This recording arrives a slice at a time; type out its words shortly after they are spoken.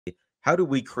How do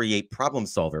we create problem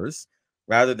solvers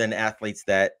rather than athletes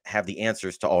that have the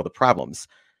answers to all the problems?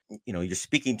 You're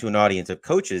speaking to an audience of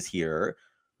coaches here.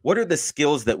 What are the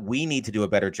skills that we need to do a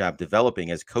better job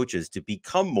developing as coaches to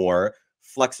become more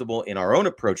flexible in our own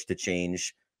approach to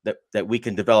change, that we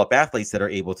can develop athletes that are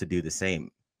able to do the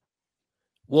same?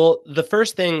 Well, the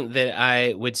first thing that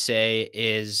I would say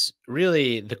is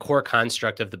really the core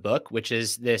construct of the book, which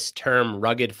is this term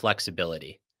rugged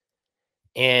flexibility.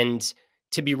 And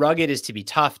to be rugged is to be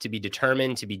tough, to be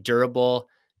determined, to be durable,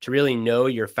 to really know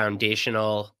your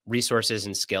foundational resources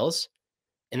and skills.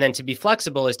 And then to be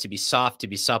flexible is to be soft, to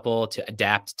be supple, to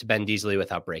adapt, to bend easily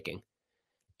without breaking.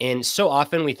 And so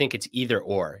often we think it's either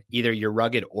you're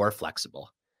rugged or flexible.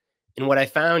 And what I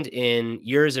found in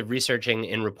years of researching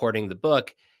and reporting the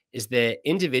book is that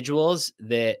individuals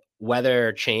that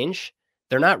weather change,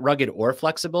 they're not rugged or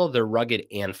flexible, they're rugged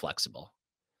and flexible.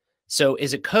 So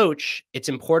as a coach, it's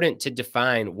important to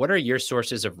define what are your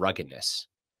sources of ruggedness?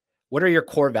 What are your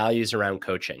core values around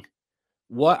coaching?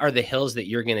 What are the hills that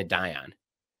you're going to die on?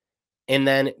 And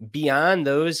then beyond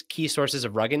those key sources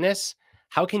of ruggedness,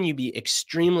 how can you be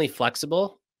extremely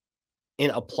flexible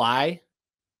and apply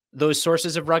those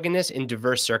sources of ruggedness in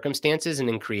diverse circumstances and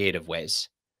in creative ways?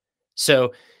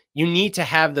 So you need to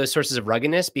have those sources of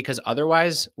ruggedness, because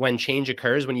otherwise, when change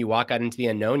occurs, when you walk out into the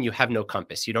unknown, you have no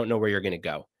compass. You don't know where you're going to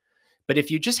go. But if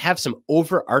you just have some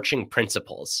overarching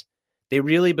principles, they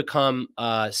really become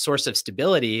a source of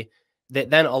stability that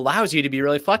then allows you to be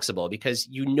really flexible, because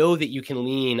you know that you can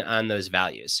lean on those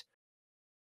values.